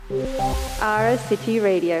Ara City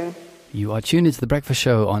Radio. You are tuned into The Breakfast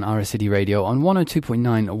Show on Ara City Radio on 102.9,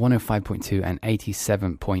 105.2 and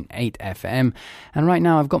 87.8 FM. And right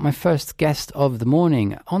now I've got my first guest of the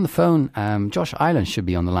morning on the phone. Josh Island should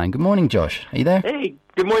be on the line. Good morning, Josh. Are you there? Hey,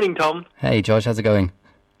 good morning, Tom. Hey, Josh. How's it going?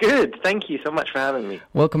 Good. Thank you so much for having me.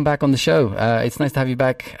 Welcome back on the show. It's nice to have you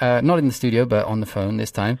back, not in the studio, but on the phone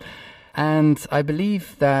this time. And I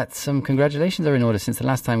believe that some congratulations are in order since the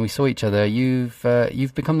last time we saw each other. You've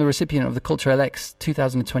become the recipient of the Culture LX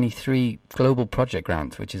 2023 Global Project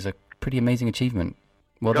Grant, which is a pretty amazing achievement.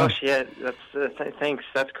 Well done. Gosh, yeah, thanks.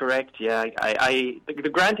 That's correct. Yeah, the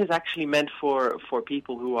grant is actually meant for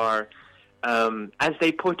people who are, as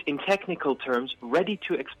they put in technical terms, ready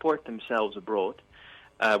to export themselves abroad,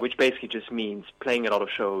 which basically just means playing a lot of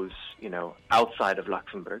shows, outside of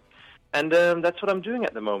Luxembourg. And that's what I'm doing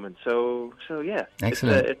at the moment. So yeah,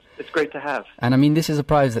 excellent. It's great to have. And I mean, this is a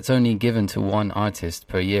prize that's only given to one artist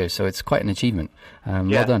per year, so it's quite an achievement.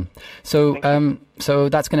 Well done. So so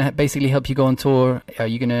that's going to basically help you go on tour. Are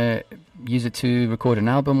you going to use it to record an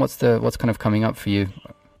album? What's kind of coming up for you?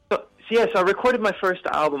 So I recorded my first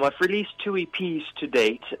album. I've released 2 EPs to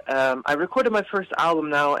date. I recorded my first album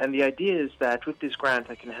now, and the idea is that with this grant,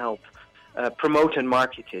 I can help promote and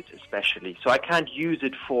market it, especially. So I can't use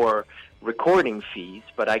it for recording fees,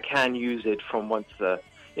 but I can use it from once the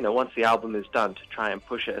album is done to try and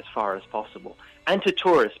push it as far as possible, and to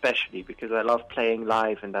tour especially, because I love playing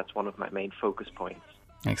live, and that's one of my main focus points.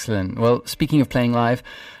 Excellent. Well, speaking of playing live,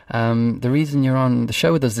 the reason you're on the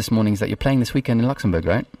show with us this morning is that you're playing this weekend in Luxembourg,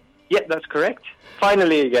 right? Yeah, that's correct.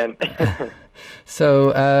 Finally again.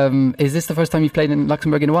 So, is this the first time you've played in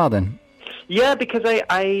Luxembourg in a while then? Yeah, because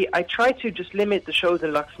I try to just limit the shows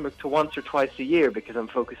in Luxembourg to once or twice a year, because I'm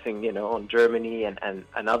focusing, on Germany and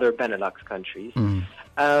other Benelux countries.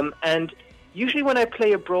 And usually when I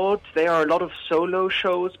play abroad, there are a lot of solo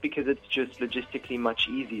shows because it's just logistically much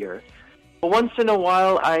easier. But once in a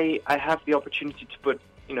while, I have the opportunity to put,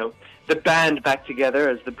 the band back together,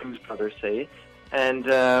 as the Blues Brothers say, and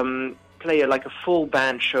play a full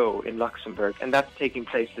band show in Luxembourg, and that's taking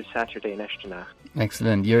place this Saturday in Echternach.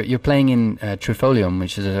 Excellent. You're playing in Trifolium,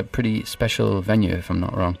 which is a pretty special venue, if I'm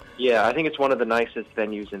not wrong. Yeah, I think it's one of the nicest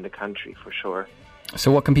venues in the country, for sure.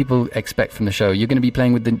 So what can people expect from the show? You're going to be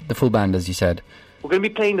playing with the full band, as you said. We're going to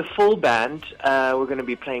be playing the full band. We're going to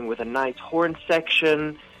be playing with a nice horn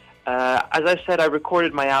section. As I said, I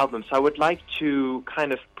recorded my album, so I would like to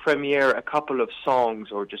kind of premiere a couple of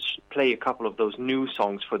songs, or just play a couple of those new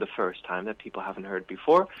songs for the first time that people haven't heard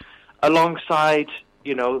before, alongside,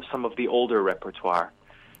 some of the older repertoire.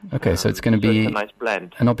 Okay, so it's going to be a nice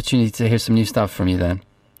blend. An opportunity to hear some new stuff from you then.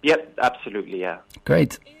 Yep, absolutely, yeah.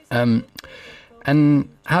 Great. And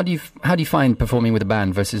how do you find performing with a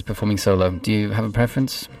band versus performing solo? Do you have a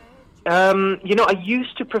preference? I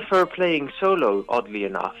used to prefer playing solo, oddly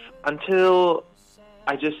enough, until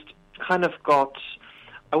I just kind of got,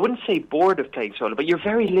 I wouldn't say bored of playing solo, but you're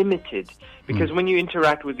very limited, because when you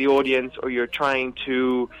interact with the audience, or you're trying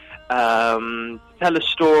to tell a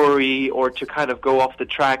story, or to kind of go off the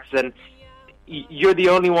tracks, then you're the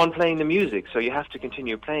only one playing the music, so you have to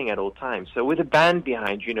continue playing at all times. So with a band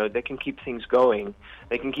behind, they can keep things going,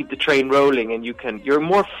 they can keep the train rolling, and you're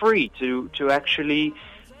more free to actually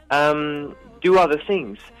do other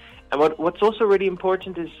things. And what's also really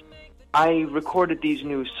important is I recorded these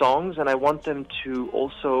new songs, and I want them to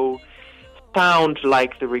also sound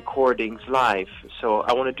like the recordings live. So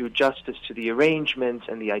I want to do justice to the arrangements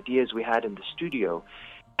and the ideas we had in the studio.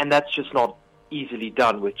 And that's just not easily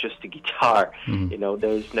done with just a guitar.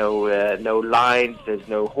 There's no lines, there's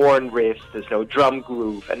no horn riffs, there's no drum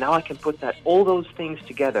groove. And now I can put all those things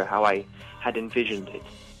together how I had envisioned it.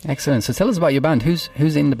 Excellent. So tell us about your band.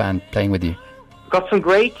 Who's in the band playing with you? Got some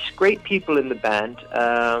great people in the band.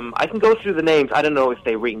 I can go through the names. I don't know if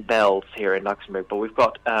they ring bells here in Luxembourg, but we've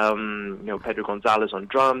got Pedro Gonzalez on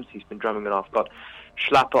drums. He's been drumming it off. Got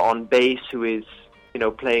Schlappe on bass, who is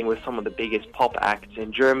playing with some of the biggest pop acts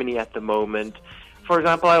in Germany at the moment. For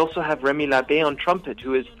example, I also have Remy Labbé on trumpet,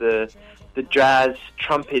 who is the jazz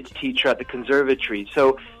trumpet teacher at the conservatory.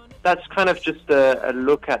 So that's kind of just a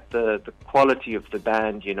look at the quality of the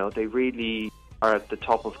band. They really are at the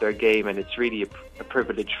top of their game, and it's really a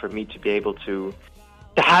privilege for me to be able to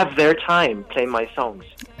have their time playing my songs.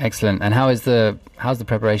 Excellent. And how's the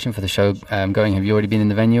preparation for the show going? Have you already been in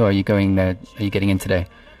the venue, or are you going there? Are you getting in today?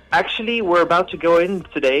 Actually, we're about to go in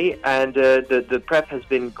today, and the prep has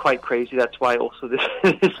been quite crazy. That's why also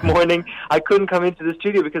this morning I couldn't come into the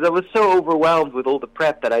studio, because I was so overwhelmed with all the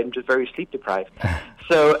prep that I'm just very sleep deprived.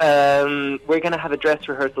 So we're going to have a dress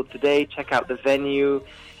rehearsal today, check out the venue,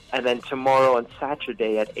 and then tomorrow on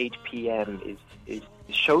Saturday at 8 p.m. is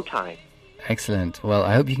showtime. Excellent. Well,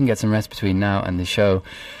 I hope you can get some rest between now and the show.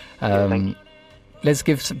 Thank you. Let's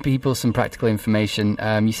give some people some practical information.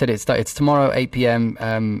 You said it's tomorrow, 8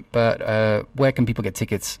 p.m., but where can people get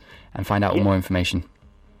tickets and find out more information?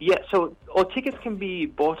 Yeah, so all tickets can be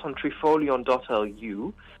bought on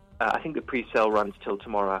trifolion.lu. I think the pre-sale runs till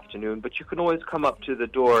tomorrow afternoon, but you can always come up to the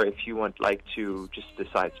door if you want to just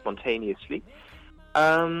decide spontaneously.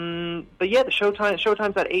 But yeah, the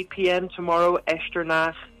showtime's at 8 p.m. tomorrow,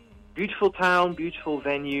 Echternach. Beautiful town, beautiful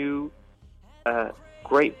venue,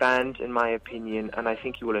 great band in my opinion, and I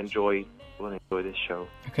think you will enjoy this show.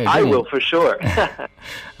 Okay, I will for sure.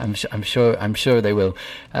 I'm sure they will.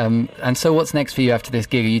 And so, what's next for you after this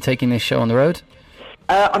gig? Are you taking this show on the road?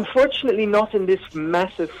 Unfortunately, not in this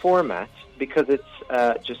massive format because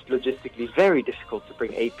it's just logistically very difficult to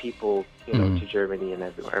bring 8 people, to Germany and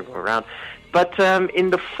everywhere around. But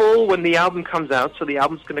in the fall, when the album comes out, so the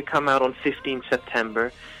album's going to come out on 15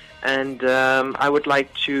 September. And I would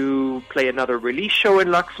like to play another release show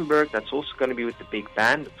in Luxembourg. That's also going to be with the big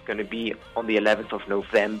band. It's going to be on the 11th of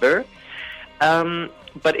November.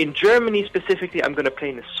 But in Germany specifically, I'm going to play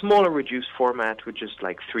in a smaller, reduced format with just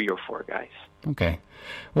like 3 or 4 guys. Okay.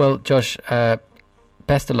 Well, Josh,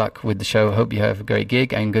 best of luck with the show. Hope you have a great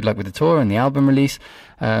gig and good luck with the tour and the album release.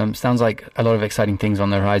 Sounds like a lot of exciting things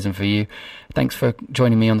on the horizon for you. Thanks for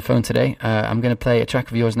joining me on the phone today. I'm going to play a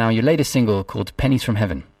track of yours now, your latest single called Pennies from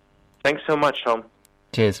Heaven. Thanks so much, Tom.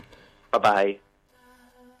 Cheers. Bye-bye.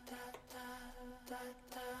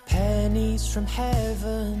 Pennies from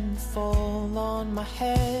heaven fall on my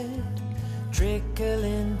head,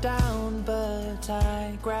 trickling down, but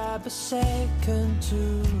I grab a second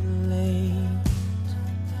too late.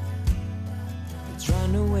 It's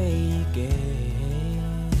run away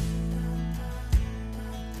again.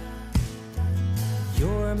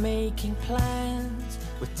 You're making plans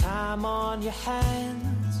with time on your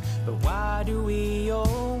hands, but why do we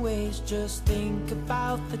always just think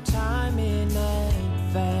about the time in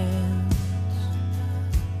advance?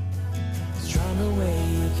 It's run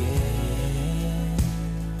away again.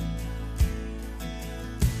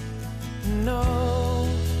 No,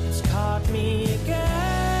 it's caught me again.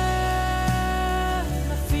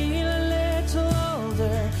 I feel a little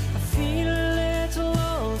older, I feel a little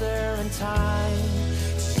older in time.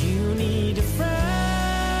 So you need a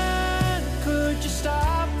friend, could you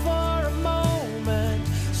stop for a moment,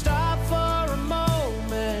 stop for a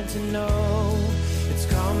moment and know it's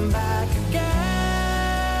come back again.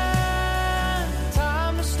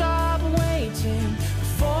 Time to stop waiting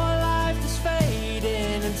before life is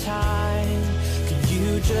fading in time. Can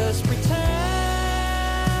you just pretend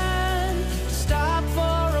to stop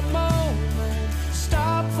for a moment,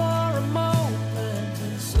 stop for a moment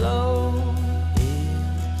and slow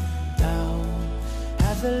it down.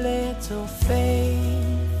 Have a little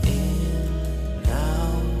faith in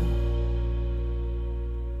now.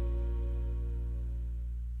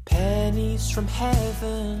 Pennies from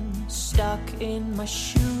heaven stuck in my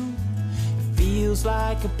shoe. It feels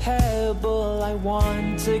like a pebble. I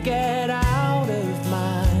want to get out of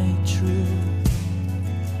my truth.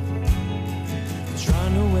 It's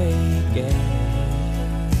run away again.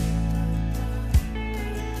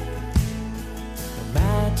 No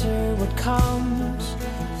matter what comes,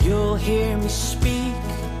 you'll hear me speak.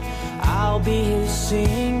 I'll be here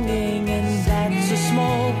singing, and that's a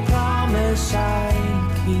small promise I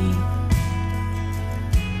keep.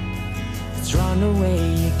 It's run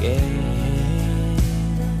away again.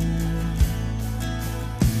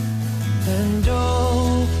 And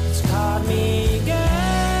oh, it's caught me again.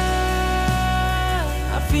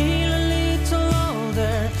 I feel a little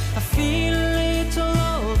older, I feel a little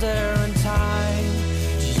older in time.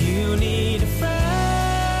 Do you need a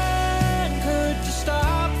friend? Could you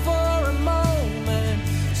stop for a moment,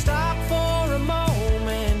 stop for a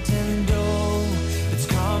moment and oh, it's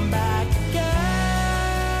come back again.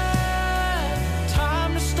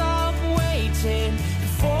 Time to stop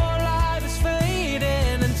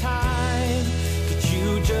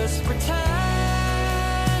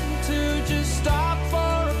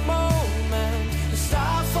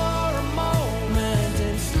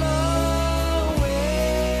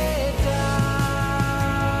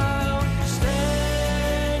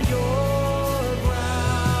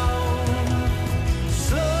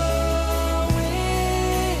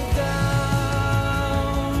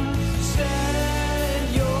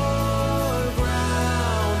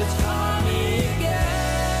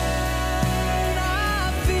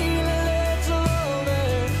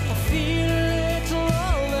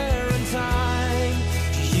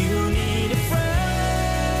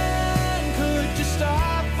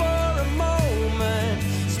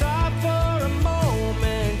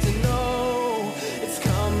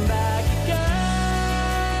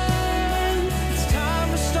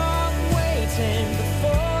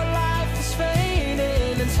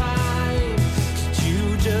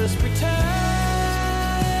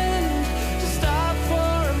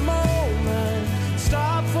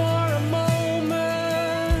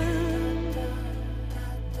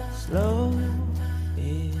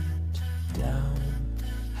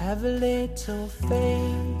it'll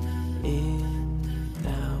fade in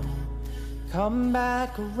now. Come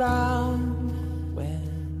back around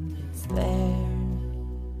when it's there.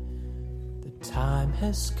 The time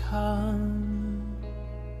has come.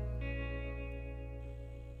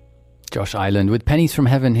 Josh Island with Pennies from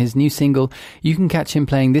Heaven, his new single. You can catch him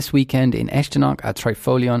playing this weekend in Echternach at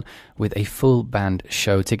Trifolion with a full band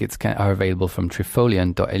show. Tickets are available from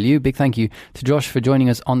trifolion.lu. Big thank you to Josh for joining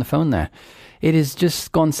us on the phone there. It is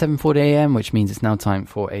just gone 7:40 a.m, which means it's now time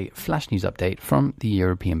for a flash news update from the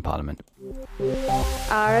European Parliament.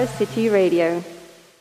 Ara City Radio.